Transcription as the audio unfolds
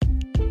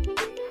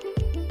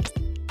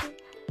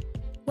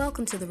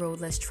Welcome to the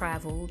Road Less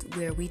Traveled,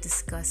 where we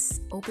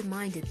discuss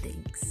open-minded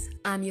things.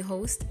 I'm your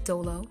host,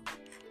 Dolo.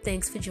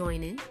 Thanks for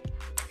joining.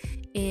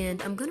 And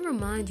I'm going to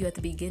remind you at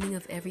the beginning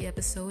of every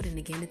episode and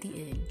again at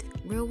the end.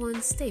 Real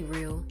ones, stay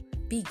real.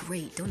 Be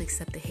great, don't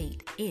accept the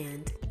hate.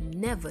 And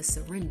never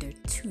surrender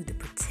to the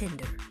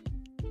pretender.